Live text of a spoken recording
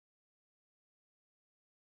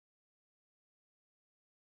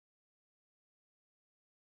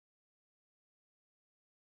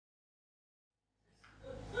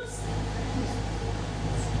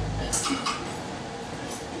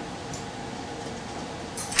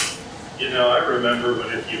You know, I remember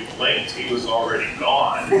when if you blinked, he was already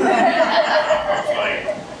gone.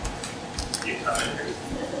 Like, you come in here.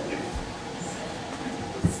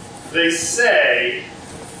 They say,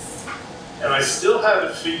 and I still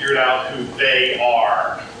haven't figured out who they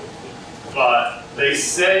are, but they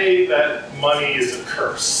say that money is a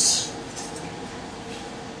curse.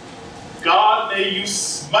 God, may you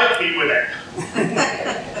smite me with it.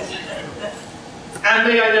 And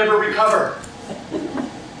may I never recover.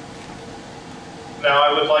 Now,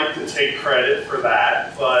 I would like to take credit for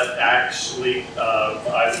that, but actually,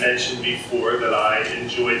 I've mentioned before that I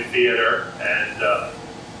enjoy theater, and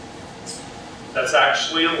that's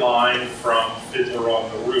actually a line from Fiddler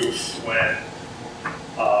on the Roof when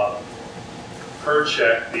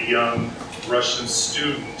Perchek, the young Russian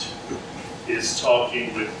student, is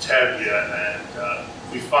talking with Tevye, and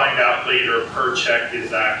we find out later Perchek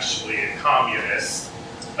is actually a communist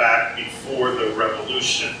back before the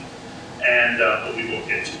revolution, and but we won't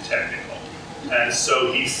get too technical. And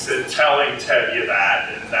so he's telling Tevye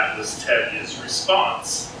that, and that was Tevye's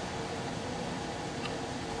response.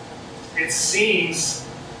 It seems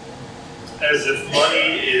as if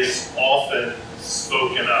money is often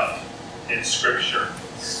spoken of in Scripture.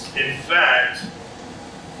 In fact,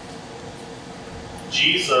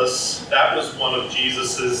 Jesus, that was one of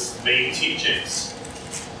Jesus's main teachings,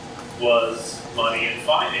 was money and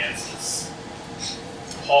finances.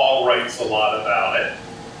 Paul writes a lot about it.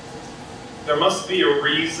 There must be a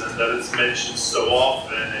reason that it's mentioned so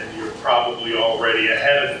often, and you're probably already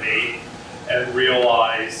ahead of me and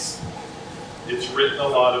realize it's written a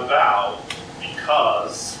lot about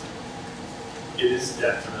because it is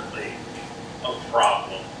definitely a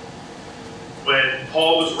problem. When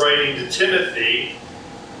Paul was writing to Timothy,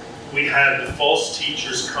 we had the false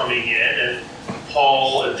teachers coming in, and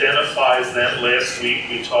Paul identifies them. Last week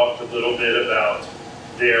we talked a little bit about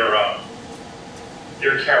their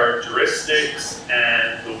characteristics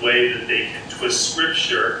and the way that they can twist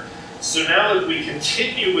Scripture. So now that we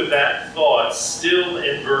continue with that thought, still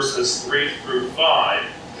in verses 3 through 5,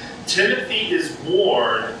 Timothy is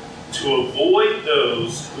warned to avoid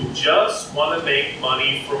those who just want to make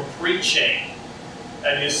money from preaching.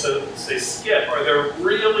 And you say, Skip, are there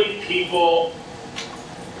really people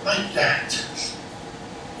like that?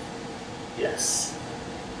 Yes.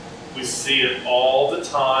 We see it all the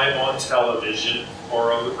time on television,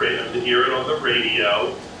 or on the radio, hear it on the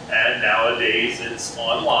radio, and nowadays it's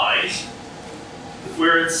online,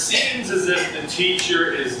 where it seems as if the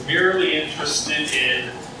teacher is merely interested in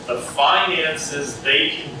the finances they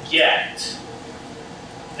can get,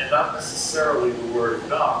 and not necessarily the Word of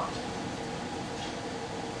God.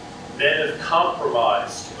 Men have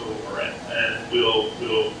compromised over it, and we'll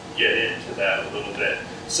get into that a little bit.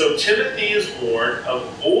 So Timothy is warned,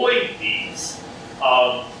 avoid these.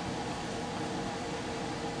 Well,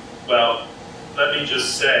 let me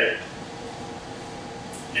just say,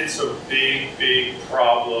 it's a big, big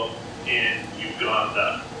problem in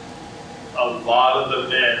Uganda. A lot of the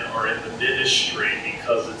men are in the ministry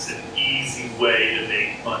because it's an easy way to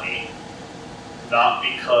make money, not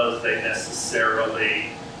because they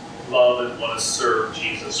necessarily love and want to serve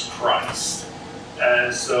Jesus Christ.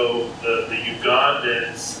 And so the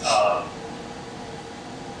Ugandans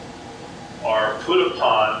are put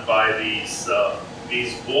upon by these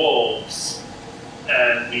wolves,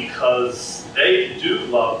 and because they do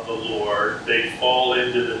love the Lord, they fall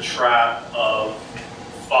into the trap of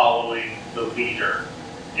following the leader.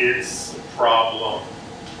 It's a problem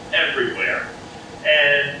everywhere.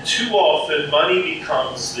 And too often, money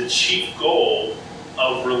becomes the chief goal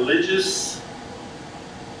of religious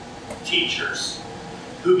teachers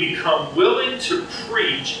who become willing to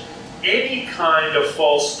preach any kind of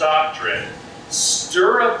false doctrine,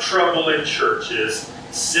 stir up trouble in churches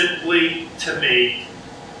simply to make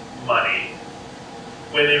money,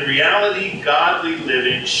 when in reality, godly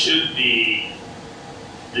living should be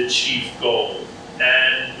the chief goal.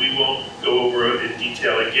 And we won't go over it in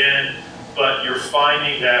detail again, but you're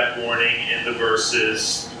finding that warning in the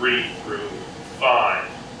verses 3 through 5.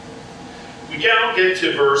 We now get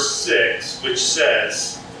to verse 6, which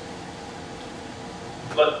says,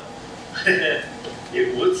 but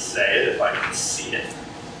it would say it if I could see it.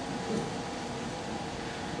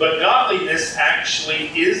 But godliness actually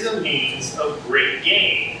is a means of great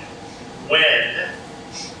gain when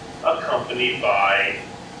accompanied by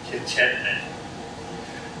contentment.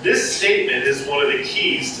 This statement is one of the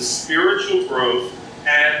keys to spiritual growth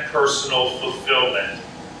and personal fulfillment.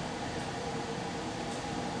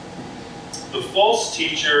 The false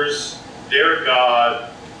teachers, their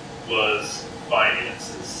God was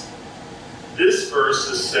finances. This verse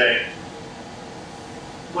is saying,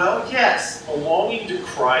 Well, yes, belonging to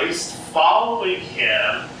Christ, following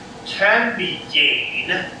him, can be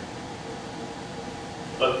gain,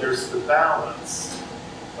 but there's the balance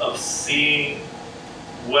of seeing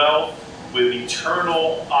wealth with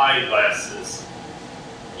eternal eyeglasses.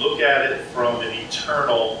 Look at it from an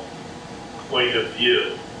eternal point of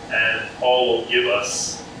view, and Paul will give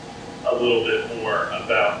us a little bit more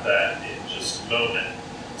about that in just a moment.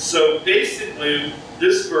 So basically,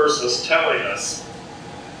 this verse is telling us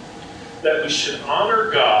that we should honor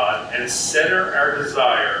God and center our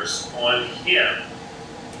desires on him.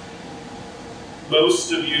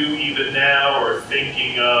 Most of you, even now, are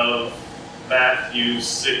thinking of Matthew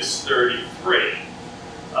 6:33,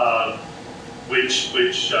 which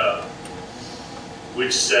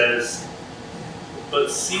says,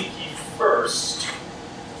 "But seek ye first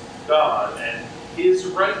God and his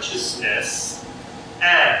righteousness,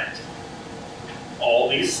 and all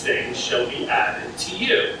these things shall be added to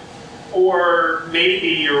you." Or maybe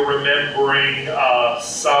you're remembering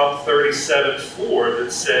Psalm 37:4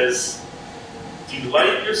 that says,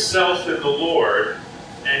 "Delight yourself in the Lord,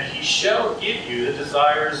 and he shall give you the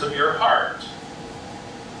desires of your heart."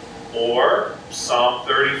 Or Psalm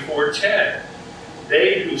 34:10,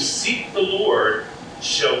 "They who seek the Lord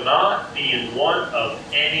shall not be in want of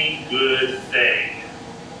any good thing."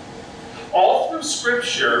 All through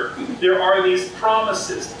Scripture, there are these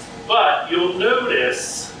promises, but you'll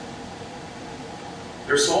notice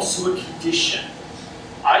there's also a condition.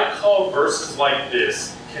 I call verses like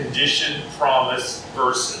this condition promise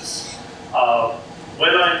verses.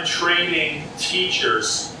 When I'm training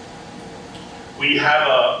teachers, we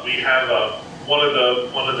have one of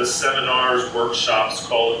the seminars, workshops,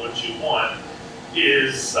 call it what you want,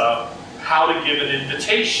 is how to give an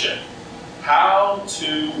invitation. How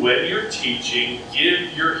to, when you're teaching,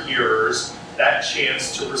 give your hearers that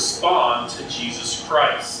chance to respond to Jesus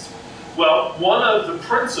Christ. Well, one of the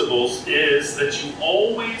principles is that you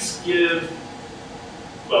always you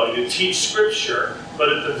teach Scripture, but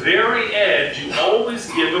at the very end, you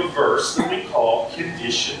always give a verse that we call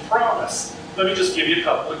condition promise. Let me just give you a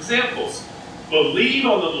couple examples. Believe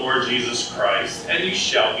on the Lord Jesus Christ, and you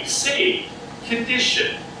shall be saved.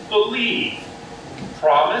 Condition, believe.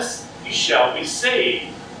 Promise, you shall be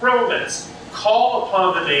saved. Romans, call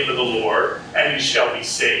upon the name of the Lord, and you shall be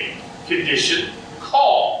saved. Condition,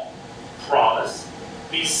 call. Promise,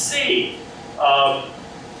 be saved.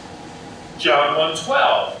 John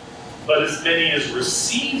 1:12, "But as many as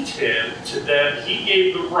received him, to them he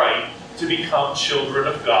gave the right to become children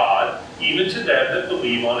of God, even to them that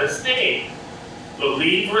believe on his name."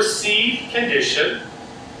 Believe, receive, condition,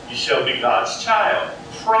 you shall be God's child.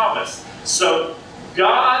 Promise. So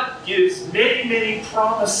God gives many, many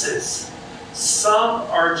promises. Some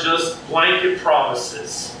are just blanket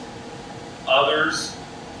promises. Others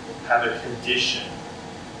have a condition.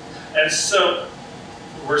 And so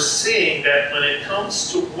we're seeing that when it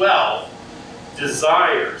comes to wealth,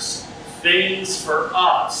 desires, things for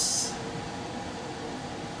us,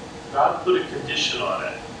 God put a condition on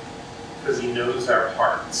it because he knows our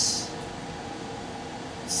hearts.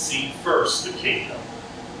 Seek first the kingdom,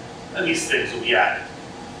 and these things will be added.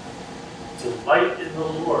 Delight in the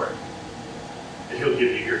Lord, and he'll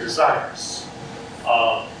give you your desires.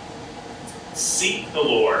 Seek the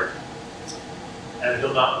Lord, and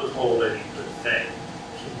he'll not withhold any good thing.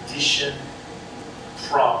 Condition,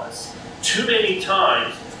 promise. Too many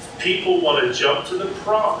times, people want to jump to the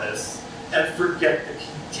promise and forget the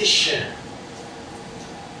condition.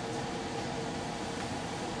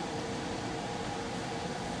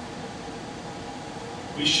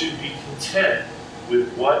 We should be content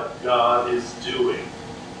with what God is doing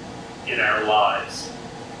in our lives.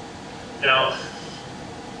 Now,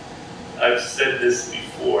 I've said this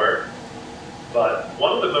before, but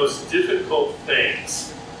one of the most difficult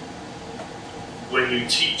things when you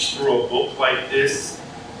teach through a book like this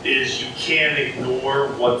is you can't ignore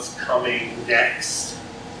what's coming next.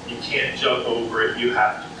 You can't jump over it, you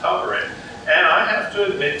have to cover it. And I have to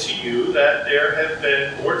admit to you that there have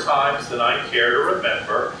been more times than I care to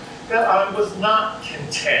remember that I was not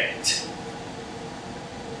content.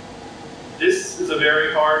 This is a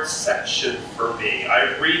very hard section for me.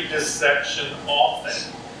 I read this section often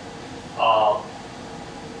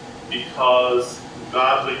because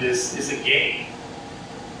godliness is a gain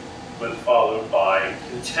when followed by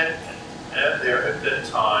contentment. And there have been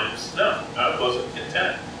times, no, I wasn't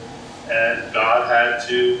content. And God had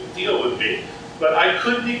to deal with me. But I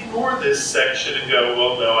couldn't ignore this section and go,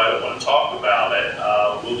 well, no, I don't want to talk about it.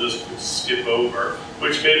 We'll just skip over,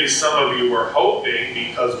 which maybe some of you were hoping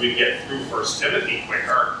because we get through 1 Timothy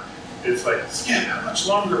quicker. It's like, Skip, how much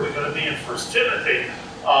longer are we going to be in 1 Timothy?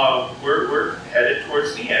 We're headed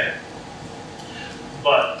towards the end.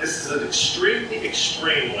 But this is an extremely,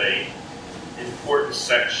 extremely important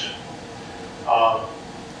section.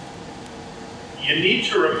 You need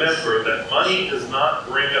to remember that money does not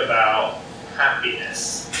bring about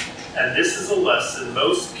happiness. And this is a lesson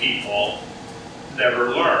most people never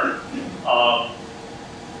learn.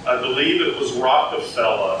 I believe it was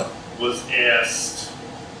Rockefeller was asked,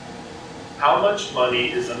 how much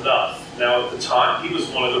money is enough? Now at the time, he was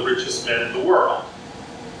one of the richest men in the world.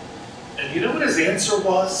 And you know what his answer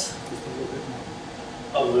was?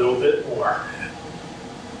 A little bit more.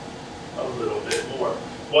 A little bit more.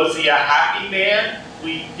 Was he a happy man?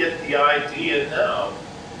 We get the idea, no.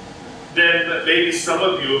 Then maybe some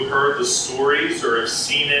of you have heard the stories or have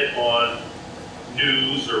seen it on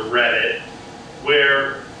news or Reddit,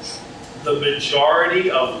 where the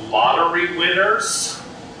majority of lottery winners,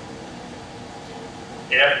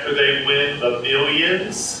 after they win the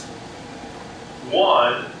millions,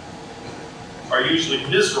 one, are usually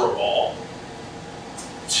miserable.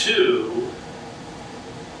 Two,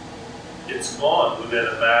 it's gone within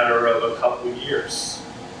a matter of a couple years.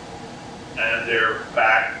 And they're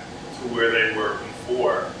back to where they were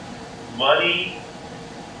before. Money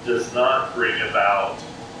does not bring about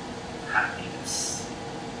happiness.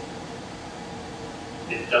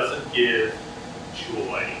 It doesn't give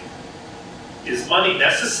joy. Is money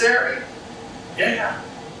necessary? Yeah,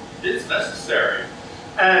 it's necessary.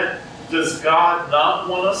 And does God not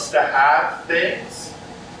want us to have things?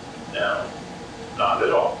 No, not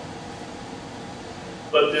at all.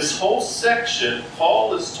 But this whole section,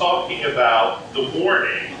 Paul is talking about the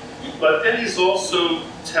warning, but then he's also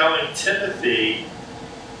telling Timothy,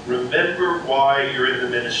 remember why you're in the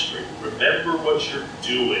ministry. Remember what you're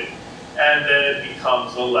doing. And then it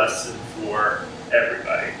becomes a lesson for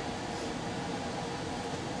everybody.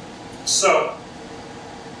 So,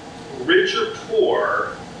 rich or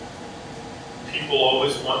poor, people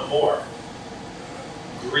always want more.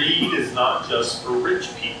 Greed is not just for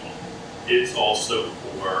rich people. It's also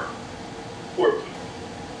for poor people.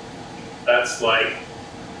 That's like,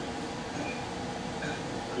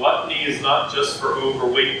 gluttony is not just for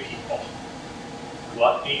overweight people.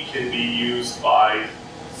 Gluttony can be used by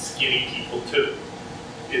skinny people too.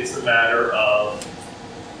 It's a matter of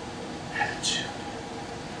attitude.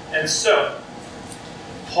 And so,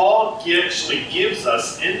 Paul actually gives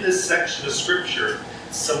us in this section of Scripture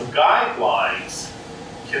some guidelines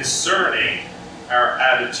concerning our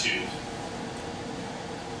attitude.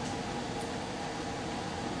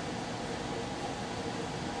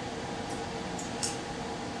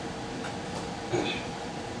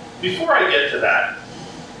 Before I get to that,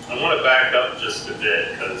 I want to back up just a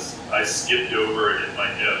bit because I skipped over it in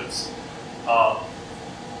my notes.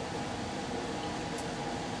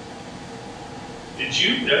 Did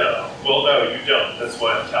you know? Well, no, you don't. That's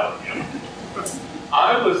why I'm telling you.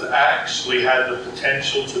 I was actually had the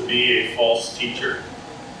potential to be a false teacher.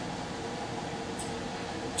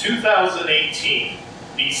 2018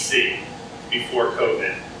 BC, before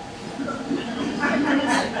COVID.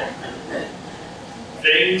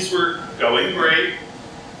 Things were going great.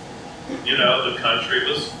 You know, the country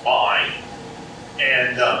was fine.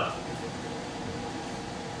 And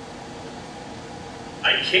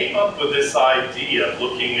I came up with this idea,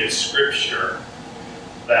 looking at Scripture,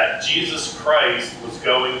 that Jesus Christ was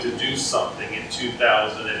going to do something in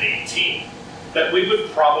 2018, that we would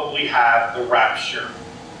probably have the rapture.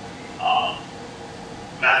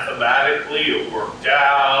 Mathematically, it worked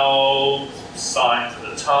out. Signs of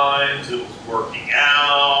the times, it was working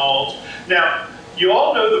out. Now, you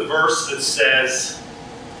all know the verse that says,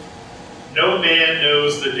 no man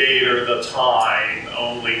knows the date or the time,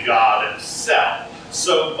 only God himself.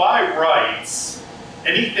 So by rights,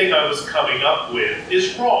 anything I was coming up with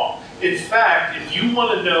is wrong. In fact, if you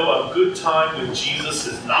want to know a good time when Jesus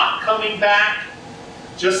is not coming back,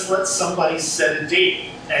 just let somebody set a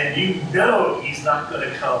date, and you know he's not going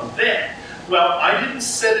to come then. Well, I didn't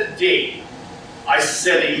set a date. I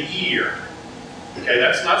set a year. Okay,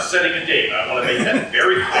 that's not setting a date. I want to make that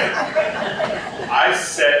very clear. I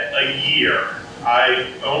set a year.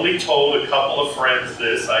 I only told a couple of friends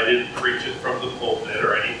this. I didn't preach it from the pulpit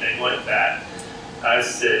or anything like that. I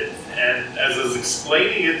said, and as I was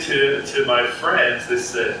explaining it to my friends, they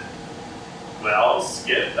said, well,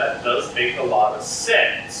 Skip, that does make a lot of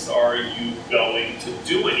sense. Are you going to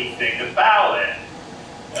do anything about it?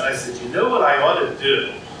 And I said, you know what I ought to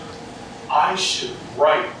do? I should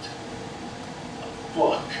write a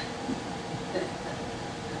book.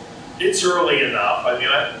 It's early enough. I mean,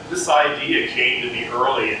 this idea came to me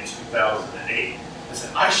early in 2008. I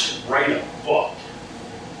said, I should write a book.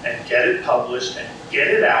 and get it published and get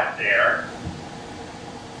it out there.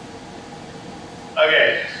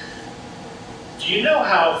 Okay, do you know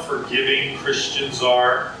how forgiving Christians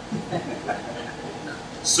are?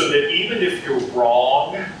 So that even if you're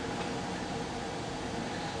wrong,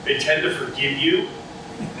 they tend to forgive you.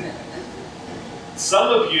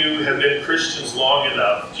 Some of you have been Christians long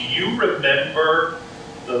enough. Do you remember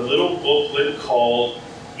the little booklet called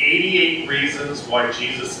 88 Reasons Why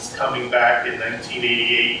Jesus is Coming Back in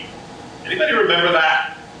 1988? Anybody remember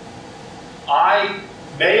that? I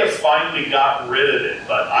may have finally gotten rid of it,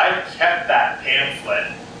 but I kept that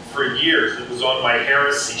pamphlet for years. It was on my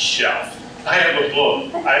heresy shelf. I have a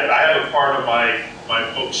book. I have a part of my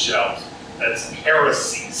bookshelf that's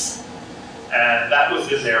heresies. And that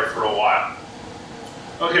was in there for a while.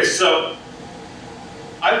 Okay, so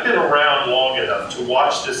I've been around long enough to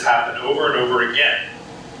watch this happen over and over again.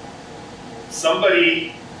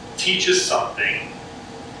 Somebody teaches something.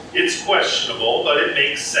 It's questionable, but it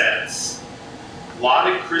makes sense. A lot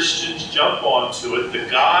of Christians jump onto it. The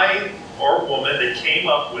guy or woman that came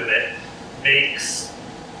up with it makes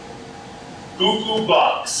buku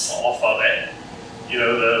bucks off of it. You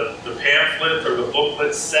know, the pamphlet or the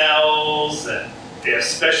booklet sells, and they have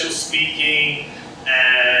special speaking,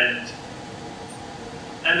 and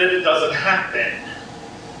then it doesn't happen.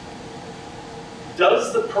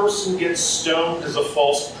 Does the person get stoned as a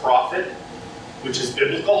false prophet, which is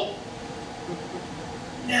biblical?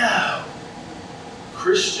 No.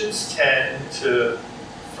 Christians tend to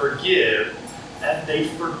forgive, and they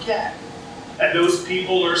forget. And those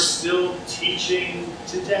people are still teaching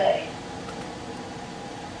today.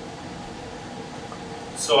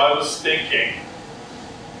 So I was thinking,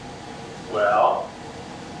 well,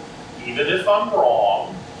 even if I'm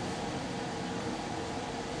wrong,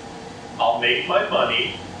 I'll make my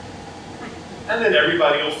money, and then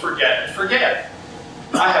everybody will forget and forget.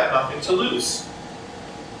 I have nothing to lose.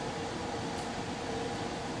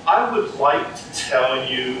 I would like to tell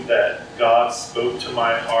you that God spoke to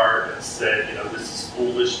my heart and said, you know, this is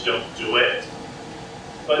foolish, don't do it.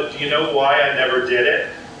 But do you know why I never did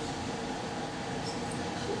it?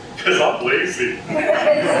 Because I'm lazy.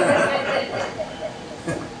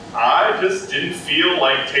 I just didn't feel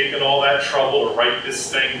like taking all that trouble to write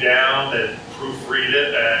this thing down and proofread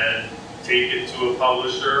it and take it to a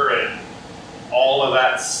publisher and all of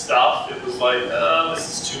that stuff. It was like, oh,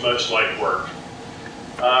 this is too much like work.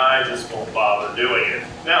 I just won't bother doing it.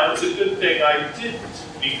 Now, it's a good thing I didn't,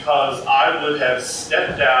 because I would have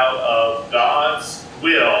stepped out of God's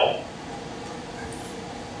will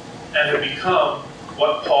and have become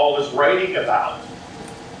what Paul is writing about.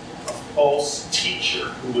 A false teacher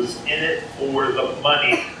who was in it for the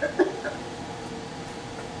money.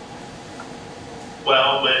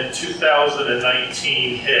 Well, when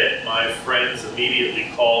 2019 hit, my friends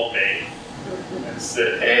immediately called me and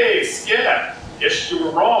said, hey, Skip, guess you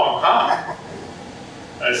were wrong, huh?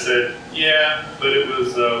 I said, yeah, but it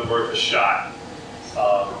was worth a shot.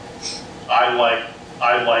 I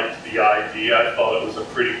liked the idea. I thought it was a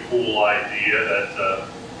pretty cool idea that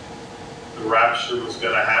the rapture was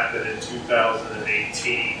going to happen in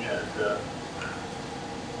 2018, and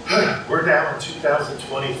we're now in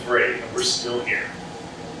 2023, and we're still here.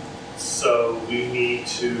 So we need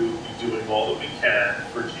to be doing all that we can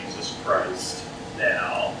for Jesus Christ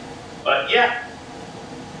now. But yeah,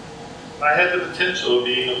 I had the potential of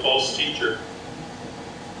being a false teacher.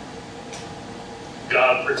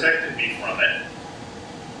 God protected me from it.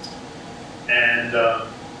 And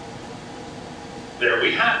there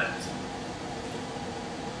we have it.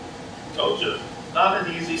 Told you, not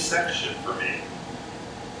an easy section for me.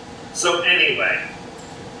 So anyway,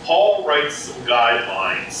 Paul writes some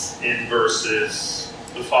guidelines in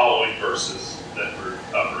the following verses that we're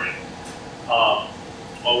covering, on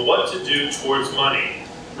what to do towards money,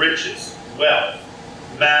 riches, wealth,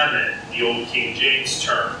 mammon, the old King James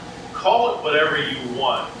term. Call it whatever you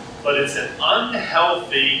want, but it's an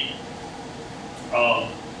unhealthy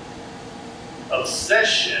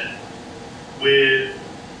obsession with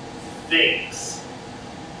things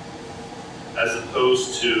as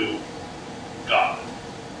opposed to God.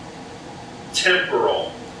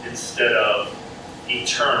 Temporal instead of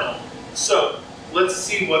eternal. So let's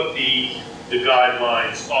see what the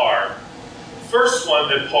guidelines are. First one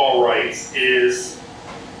that Paul writes is,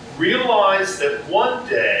 realize that one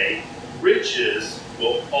day riches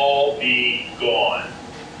will all be gone.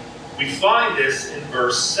 We find this in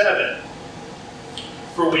verse 7.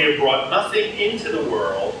 For we have brought nothing into the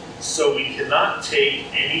world, so we cannot take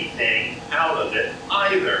anything out of it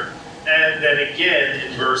either. And then again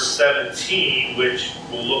in verse 17, which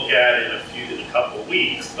we'll look at in a couple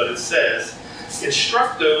weeks, but it says,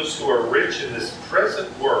 Instruct those who are rich in this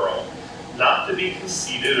present world not to be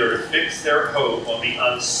conceited or to fix their hope on the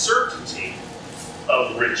uncertainty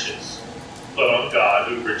of riches, but on God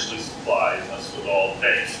who richly supplies us with all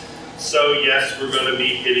things. So yes, we're going to be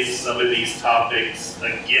hitting some of these topics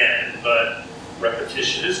again, but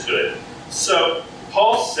repetition is good. So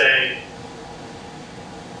Paul's saying,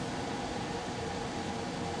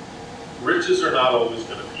 riches are not always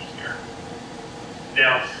going to be here.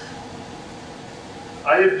 Now,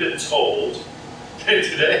 I have been told, and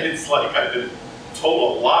today it's like I've been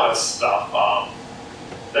told a lot of stuff,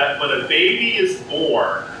 that when a baby is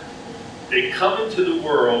born, they come into the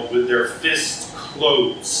world with their fists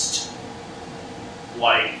closed.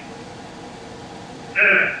 Like,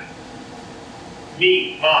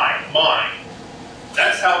 me, mine.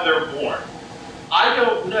 That's how they're born. I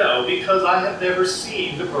don't know because I have never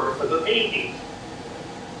seen the birth of a baby.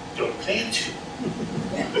 Don't plan to.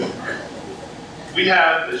 We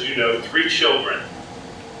have, as you know, 3 children.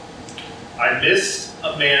 I missed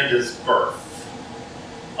Amanda's birth.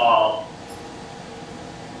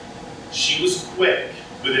 She was quick.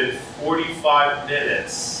 Within 45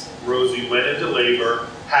 minutes, Rosie went into labor,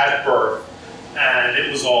 had birth, and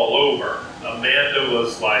it was all over. Amanda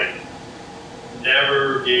was like,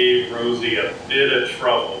 never gave Rosie a bit of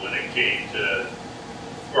trouble when it came to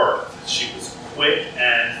birth. She was quick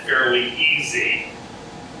and fairly easy,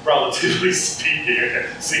 relatively speaking.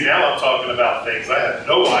 See, now I'm talking about things I have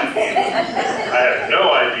no idea. I have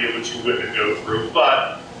no idea what you women go through,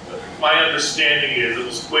 but my understanding is it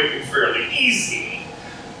was quick and fairly easy.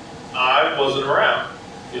 I wasn't around,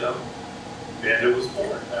 you know. Amanda was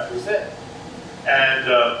born, that was it. And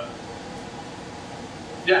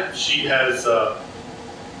yeah, she has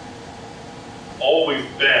always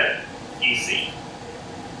been easy.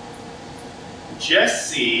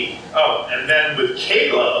 Jesse, oh, and then with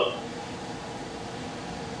Caleb,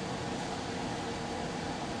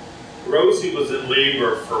 Rosie was in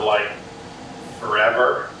labor for like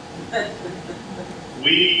forever.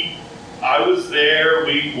 I was there,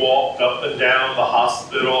 we walked up and down the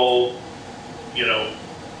hospital, you know,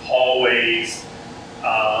 hallways.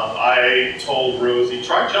 I told Rosie,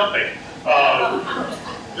 try jumping.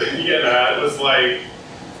 You know, it was like,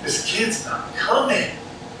 this kid's not coming.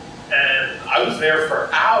 And I was there for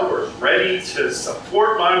hours, ready to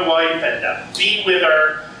support my wife and to be with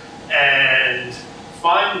her. And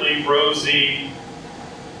finally, Rosie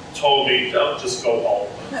told me, don't just go home.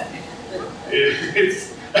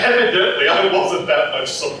 It's evidently, I wasn't that much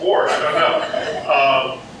support. I don't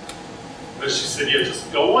know. But she said, yeah,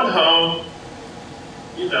 just go on home,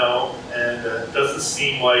 you know, and it doesn't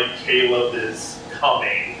seem like Caleb is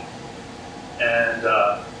coming. And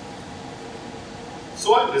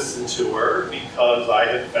so I listened to her because I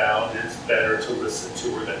had found it's better to listen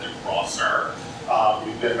to her than to cross her.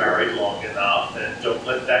 We've been married long enough, and don't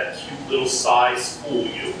let that cute little size fool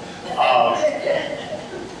you.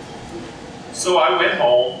 So I went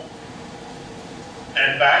home,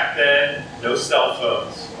 and back then, no cell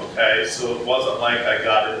phones, okay? So it wasn't like I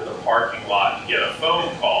got into the parking lot to get a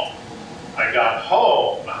phone call. I got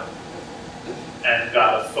home and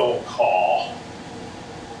got a phone call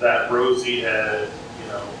that Rosie had, you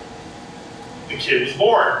know, the kid was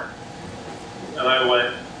born. And I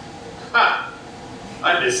went, ha,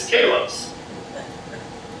 I missed Caleb's.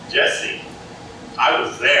 Jesse, I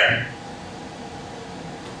was there.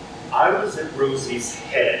 I was at Rosie's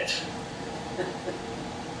head,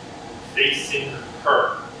 facing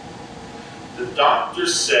her. The doctor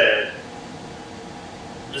said,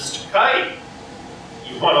 Mr. Kite,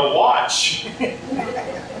 you want to watch?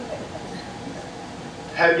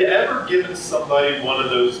 Have you ever given somebody one of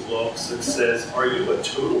those looks that says, are you a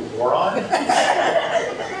total moron?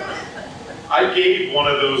 I gave one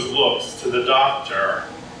of those looks to the doctor.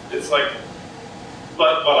 It's like,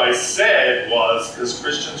 but what I said was, because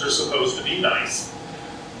Christians are supposed to be nice,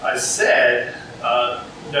 I said,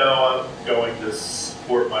 no, I'm going to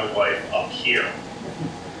support my wife up here,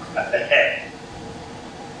 at the head.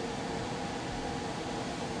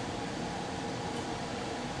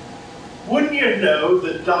 Wouldn't you know,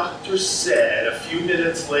 the doctor said a few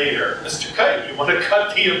minutes later, Mr. Kite, you want to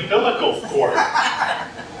cut the umbilical cord?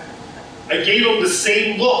 I gave him the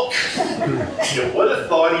same look. You would have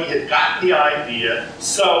thought he had gotten the idea.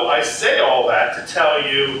 So I say all that to tell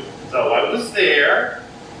you, though I was there,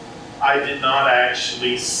 I did not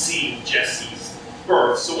actually see Jesse's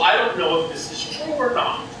birth. So I don't know if this is true or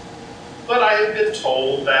not. But I have been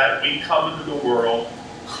told that we come into the world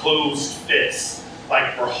closed fists,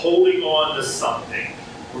 like we're holding on to something.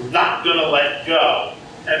 We're not going to let go.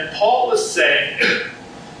 And Paul is saying,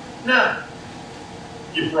 no.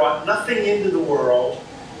 You brought nothing into the world,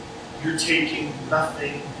 you're taking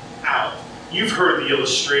nothing out. You've heard the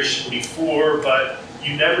illustration before, but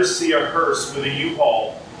you never see a hearse with a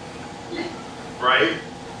U-Haul, right?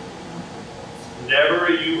 Never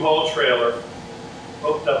a U-Haul trailer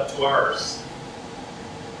hooked up to a hearse.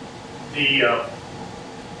 We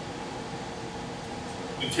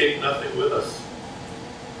take nothing with us.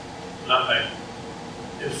 Nothing.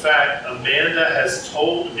 In fact, Amanda has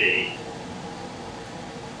told me,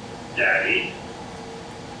 Daddy,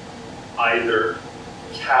 either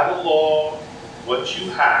catalog what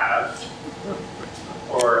you have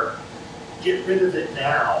or get rid of it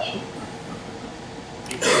now,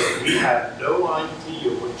 because we have no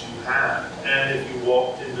idea what you have. And if you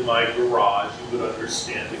walked into my garage, you would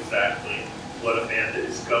understand exactly what Amanda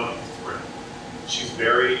is going through. She's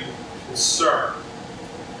very concerned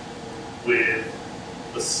with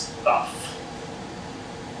the stuff.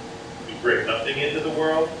 We bring nothing into the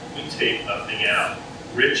world, we take nothing out.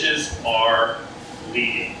 Riches are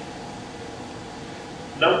fleeting.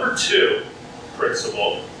 Number 2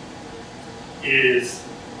 principle is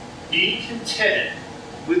be content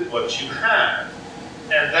with what you have.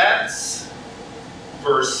 And that's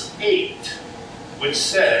verse 8, which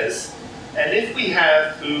says, and if we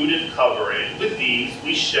have food and covering, with these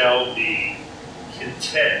we shall be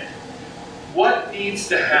content. What needs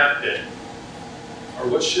to happen, or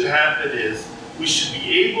what should happen, is we should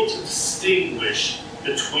be able to distinguish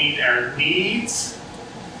between our needs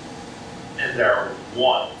and our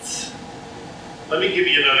wants. Let me give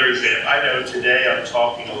you another example. I know today I'm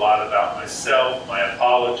talking a lot about myself, my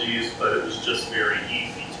apologies, but it was just very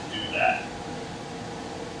easy to do that.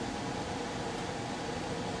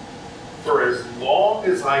 For as long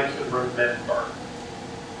as I can remember,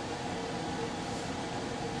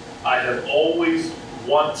 I have always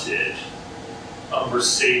wanted a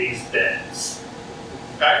Mercedes-Benz.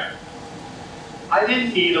 Okay? I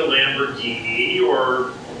didn't need a Lamborghini or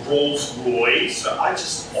a Rolls-Royce. I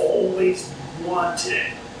just always wanted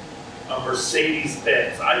a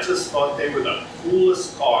Mercedes-Benz. I just thought they were the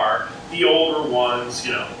coolest car, the older ones,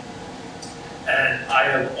 you know. And I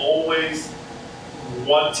have always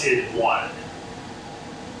wanted one.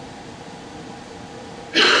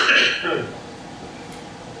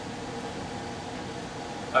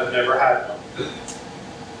 I've never had one.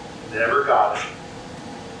 Never got it.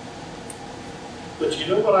 But you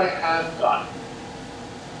know what I have gotten?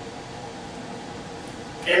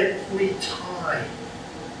 Every time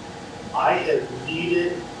I have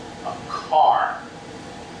needed a car,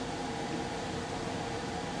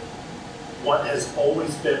 one has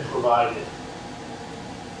always been provided.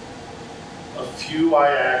 A few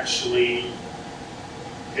I actually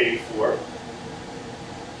paid for,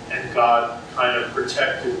 and God kind of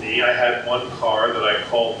protected me. I had one car that I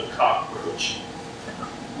called the cockroach,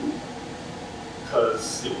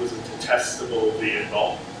 because it was a detestable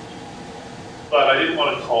vehicle. But I didn't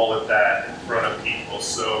want to call it that in front of people,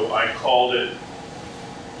 so I called it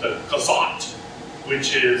the Kazat,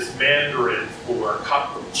 which is Mandarin for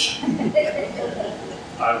cockroach.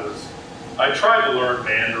 I tried to learn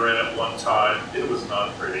Mandarin at one time. It was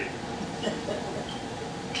not pretty.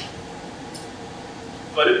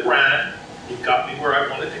 But it ran. It got me where I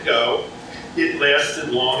wanted to go. It lasted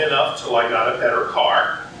long enough till I got a better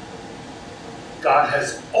car. God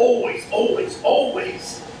has always, always,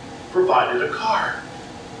 always provided a car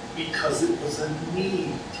because it was a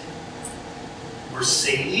need.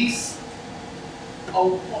 Mercedes? A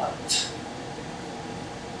what?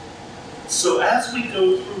 So as we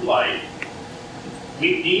go through life,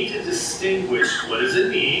 we need to distinguish what is a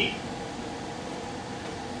need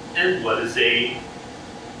and what is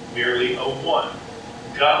merely a want.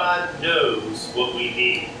 God knows what we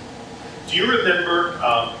need. Do you remember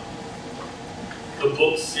the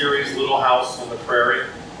book series Little House on the Prairie?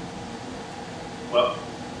 Well,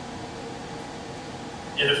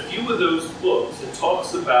 in a few of those books, it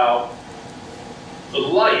talks about the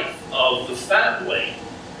life of the family.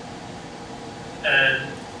 And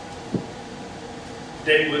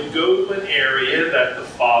they would go to an area that the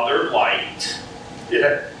father liked. It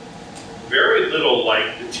had very little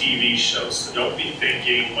like the TV show, so don't be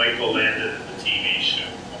thinking Michael landed in the TV show,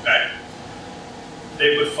 okay?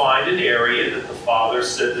 They would find an area that the father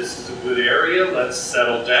said, this is a good area, let's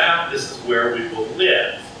settle down, this is where we will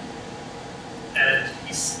live. And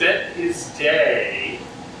he spent his day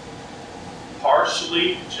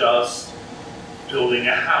partially just building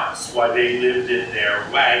a house while they lived in their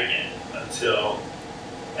wagon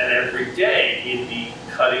and every day he'd be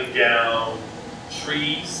cutting down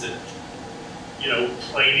trees and,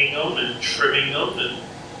 planing them and trimming them and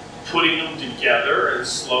putting them together and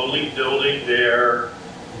slowly building their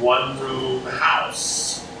one-room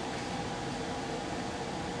house.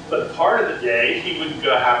 But part of the day, he would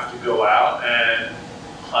have to go out and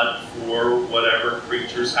hunt for whatever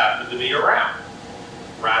creatures happened to be around.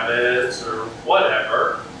 Rabbits or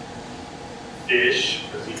whatever. Fish,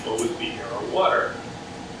 because he'd always be near water.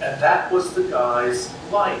 And that was the guy's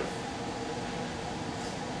life.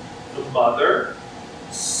 The mother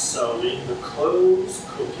sewing the clothes,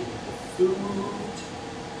 cooking the food,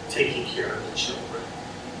 taking care of the children.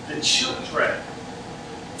 The children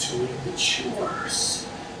doing the chores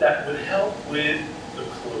that would help with the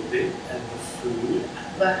clothing and the food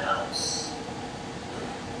and the house.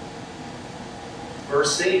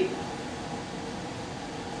 Verse 8.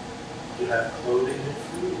 You have clothing and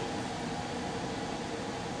food.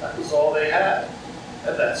 That was all they had,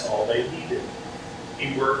 and that's all they needed.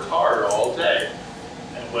 He worked hard all day,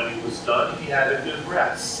 and when he was done, he had a good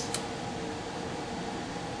rest.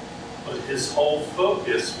 But his whole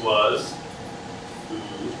focus was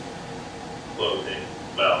food, clothing,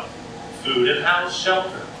 food and house,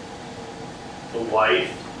 shelter. The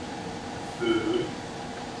wife, food,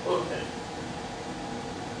 clothing.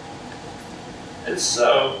 And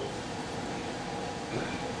so,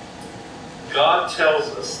 God tells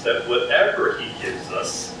us that whatever he gives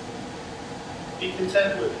us, be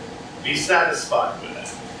content with it. Be satisfied with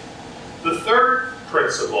it. The third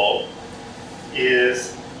principle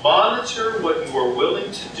is monitor what you are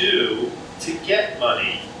willing to do to get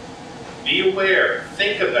money. Be aware.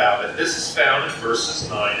 Think about it. This is found in verses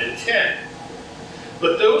 9 and 10.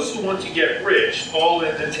 But those who want to get rich fall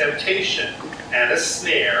into temptation and a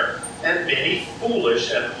snare and many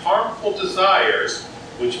foolish and harmful desires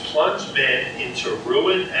which plunge men into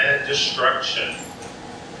ruin and destruction.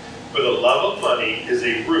 For the love of money is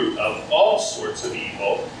a root of all sorts of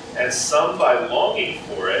evil, and some by longing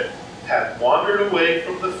for it have wandered away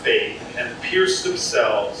from the faith and pierced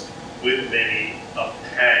themselves with many a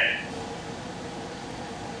pang.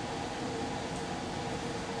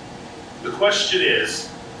 The question is,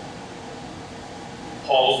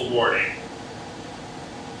 Paul's warning,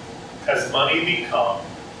 has money become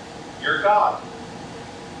your God?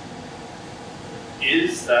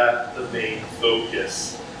 Is that the main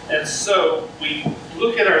focus? And so we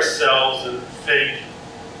look at ourselves and think,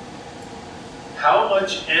 how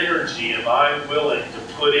much energy am I willing to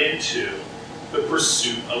put into the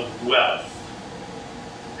pursuit of wealth?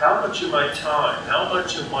 How much of my time, how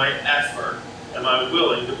much of my effort am I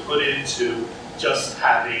willing to put into just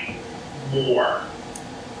having more?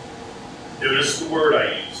 Notice the word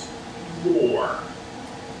I used, more.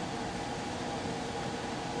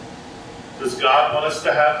 Does God want us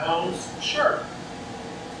to have homes? Sure.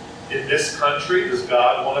 In this country, does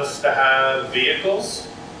God want us to have vehicles?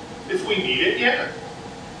 If we need it, yeah.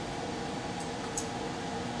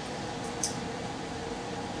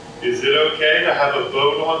 Is it okay to have a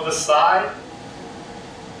boat on the side?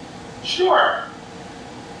 Sure.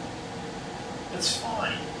 It's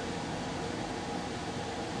fine.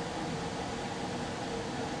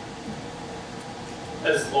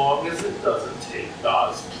 As long as it doesn't take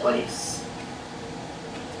God's place.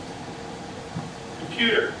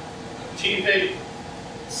 Computer, TV,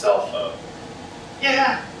 cell phone.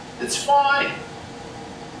 Yeah, it's fine.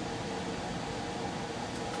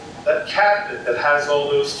 That cabinet that has all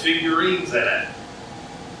those figurines in it.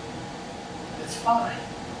 It's fine.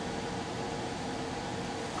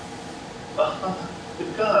 The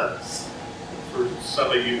guns. For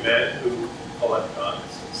some of you men who collect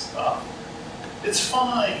guns and stuff. It's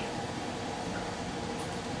fine.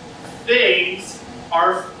 Things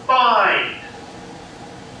are fine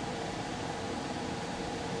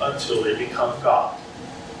until they become God.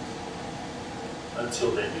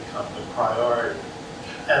 Until they become the priority.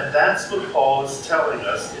 And that's what Paul is telling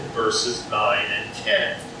us in verses 9 and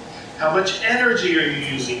 10. How much energy are you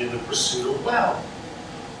using in the pursuit of wealth?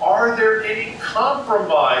 Are there any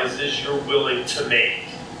compromises you're willing to make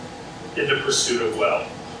in the pursuit of wealth?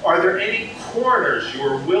 Are there any corners you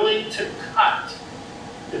are willing to cut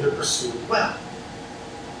in the pursuit of wealth?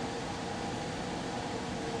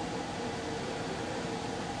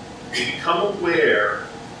 We become aware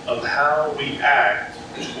of how we act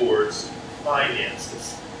towards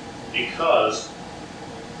finances because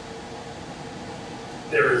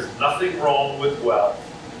there is nothing wrong with wealth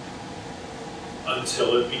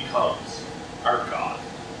until it becomes our God,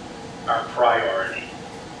 our priority,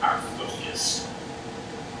 our focus.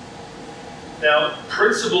 Now,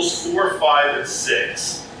 principles 4, 5, and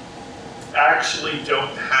 6 actually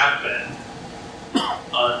don't happen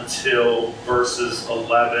until verses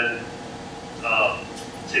 11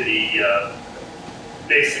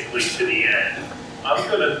 basically to the end. I'm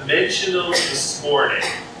going to mention them this morning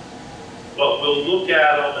but we'll look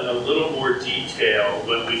at them in a little more detail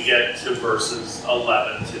when we get to verses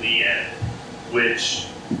 11 to the end, which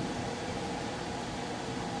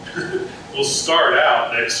will start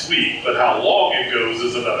out next week, but how long it goes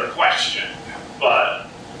is another question. But,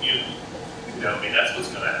 that's what's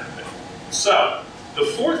going to happen. So, the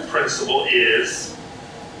fourth principle is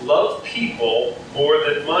love people more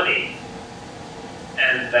than money.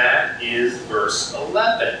 And that is verse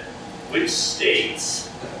 11, which states,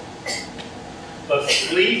 "But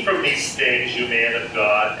flee from these things, you man of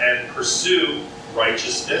God, and pursue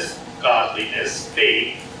righteousness, godliness,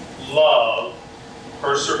 faith, love,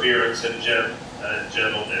 perseverance, and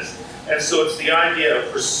gentleness." And so it's the idea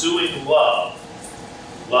of pursuing love.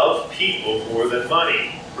 Love people more than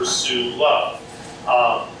money. Pursue love.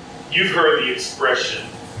 You've heard the expression,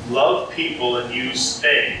 love people and use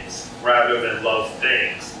things, rather than love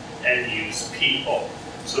things and use people.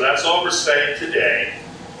 So that's all we're saying today,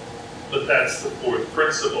 but that's the fourth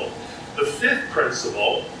principle. The fifth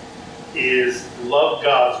principle is love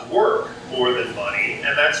God's work more than money,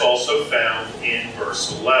 and that's also found in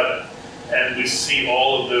verse 11. And we see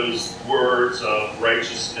all of those words of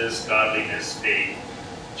righteousness, godliness, faith,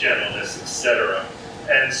 gentleness, etc.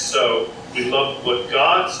 And so we love what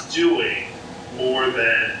God's doing more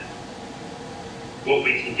than what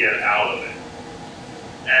we can get out of it.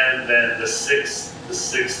 And then the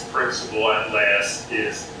sixth principle and last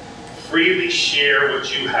is freely share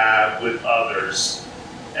what you have with others.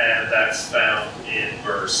 And that's found in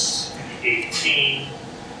verse 18.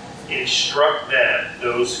 Instruct them,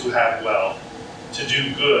 those who have wealth, to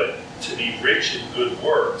do good, to be rich in good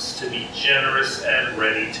works, to be generous and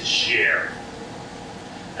ready to share.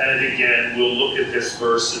 And again, we'll look at this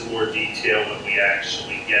verse in more detail when we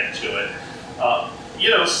actually get to it.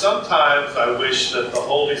 Sometimes I wish that the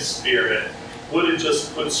Holy Spirit would have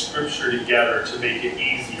just put Scripture together to make it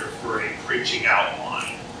easier for a preaching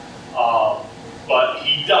outline. But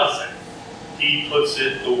He doesn't. He puts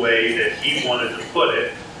it the way that He wanted to put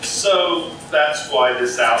it. So that's why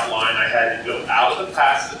this outline, I had to go out of the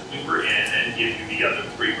passage we were in and give you the other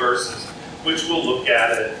three verses, which we'll look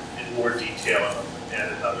at it in more detail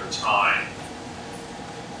at another time.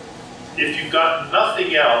 If you've got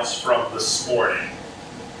nothing else from this morning,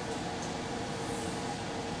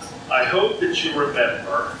 I hope that you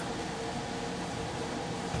remember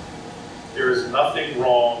there is nothing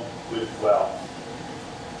wrong with wealth.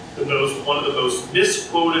 One of the most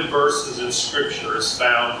misquoted verses in Scripture is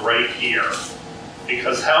found right here.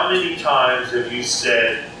 Because how many times have you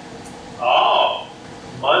said, "Oh,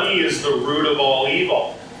 money is the root of all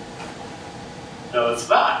evil"? No, it's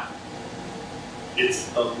not. It's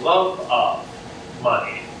the love of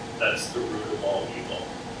money that's the root of all evil.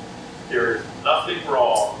 There is nothing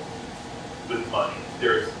wrong with money.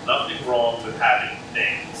 There is nothing wrong with having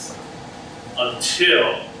things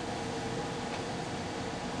until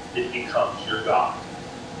it becomes your God,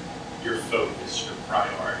 your focus, your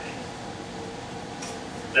priority.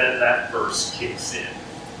 Then that verse kicks in.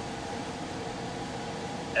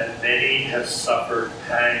 And many have suffered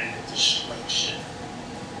pang and destruction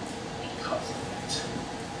because of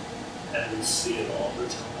it. And we see it all the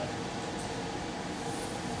time.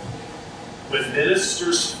 When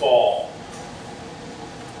ministers fall,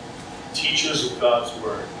 teachers of God's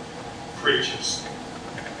Word, preachers,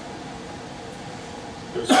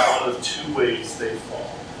 there's one of two ways they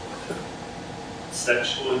fall.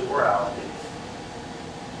 Sexual immorality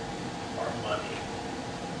or money.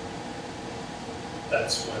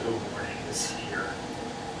 That's why the warning is here.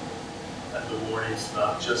 And the warning's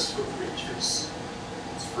not just for preachers,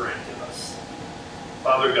 it's for any of us.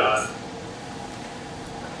 Father God,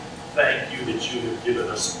 thank you that you have given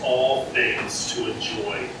us all things to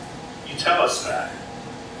enjoy. You tell us that.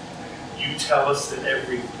 You tell us that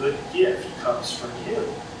every good gift comes from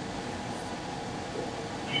you.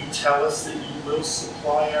 You tell us that you will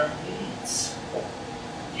supply our needs.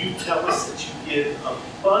 You tell us that you give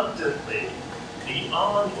abundantly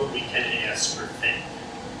beyond what we can ask or think.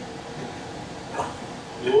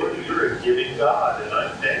 Lord, you're a giving God, and I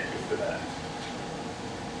thank you for that.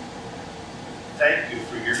 Thank you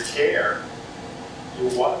for your care,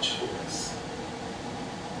 your watchfulness.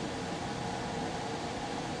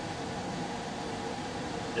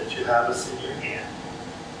 That you have us in your hand.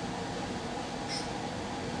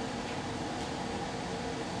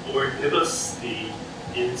 Lord, give us the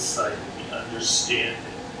insight and the understanding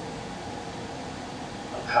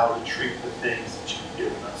of how to treat the things that you've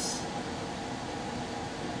given us.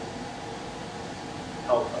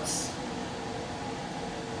 Help us.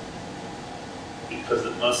 Because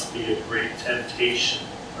it must be a great temptation,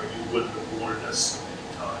 or you wouldn't have warned us so many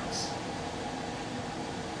times.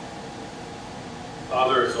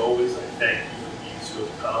 Father, as always, I thank you for these who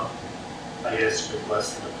have come. I ask your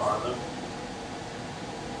blessing upon them.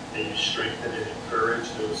 May you strengthen and encourage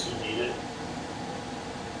those who need it.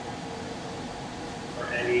 For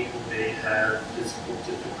any who may have physical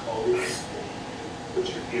difficulties, may you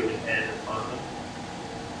put your healing hand upon them.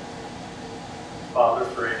 Father,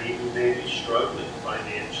 for any who may be struggling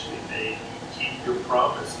financially, may you keep your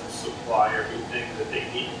promise and supply everything that they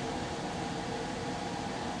need.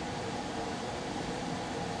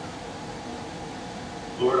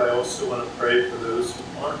 Lord, I also want to pray for those who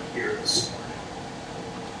aren't here this morning.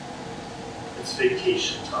 It's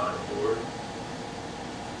vacation time, Lord.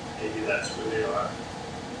 Maybe that's where they are.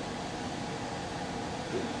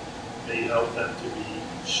 May you help them to be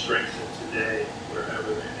strengthened today,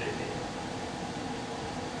 wherever they may be.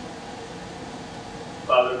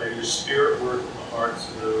 Father, may your Spirit work in the hearts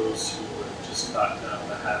of those who have just gotten out of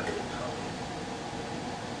the habit of coming.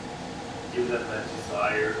 Give them that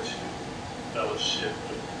desire to fellowship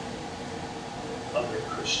with other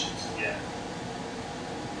Christians again.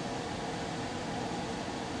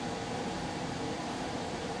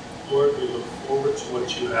 Lord, we look forward to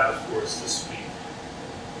what you have for us this week.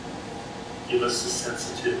 Give us the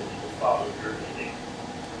sensitivity to follow your leading.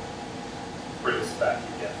 Bring us back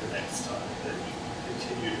again the next time, that we can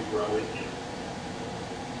continue to grow in you.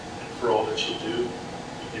 And for all that you do,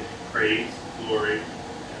 we give you praise, glory,